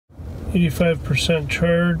85%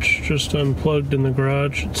 charge, just unplugged in the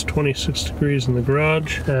garage. It's 26 degrees in the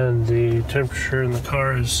garage, and the temperature in the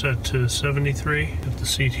car is set to 73 with the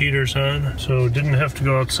seat heaters on. So didn't have to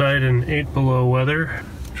go outside in 8 below weather.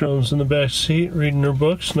 Joan's in the back seat reading her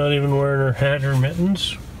books, not even wearing her hat or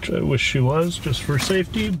mittens, which I wish she was, just for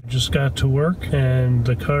safety. Just got to work, and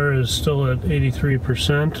the car is still at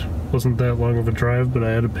 83%. Wasn't that long of a drive, but I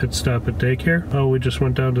had a pit stop at daycare. Oh, we just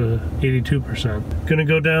went down to 82%. Gonna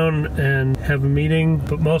go down and have a meeting,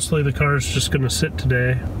 but mostly the car is just gonna sit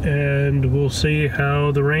today, and we'll see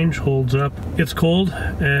how the range holds up. It's cold,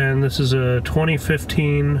 and this is a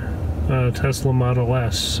 2015 Tesla Model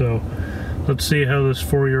S, so let's see how this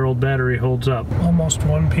 4-year-old battery holds up. Almost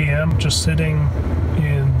 1 p.m., just sitting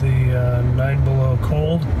in the 9 below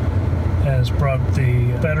cold has brought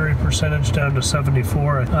the battery percentage down to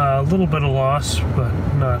 74. A little bit of loss, but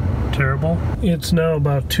not terrible. It's now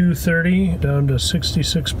about 2:30, down to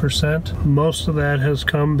 66%. Most of that has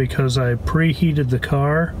come because I preheated the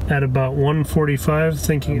car at about 1:45,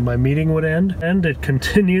 thinking my meeting would end, and it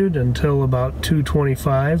continued until about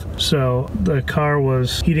 2:25. So the car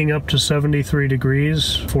was heating up to 73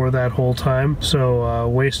 degrees for that whole time, so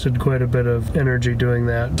wasted quite a bit of energy doing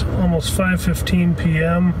that. Almost 5:15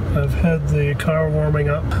 p.m. I've had the car warming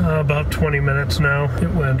up about 20 minutes now.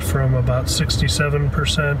 It went from about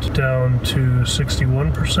 67% down to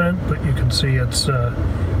 61%, but you can see it's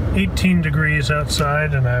 18 degrees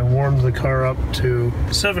outside, and I warmed the car up to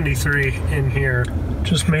 73 in here.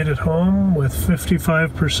 Just made it home with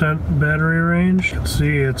 55% battery range. You can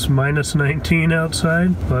see it's minus 19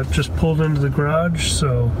 outside, but just pulled into the garage,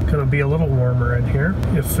 so gonna be a little warmer in here.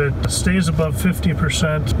 If it stays above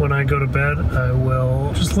 50% when I go to bed, I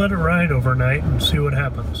will just let it ride overnight and see what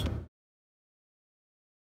happens.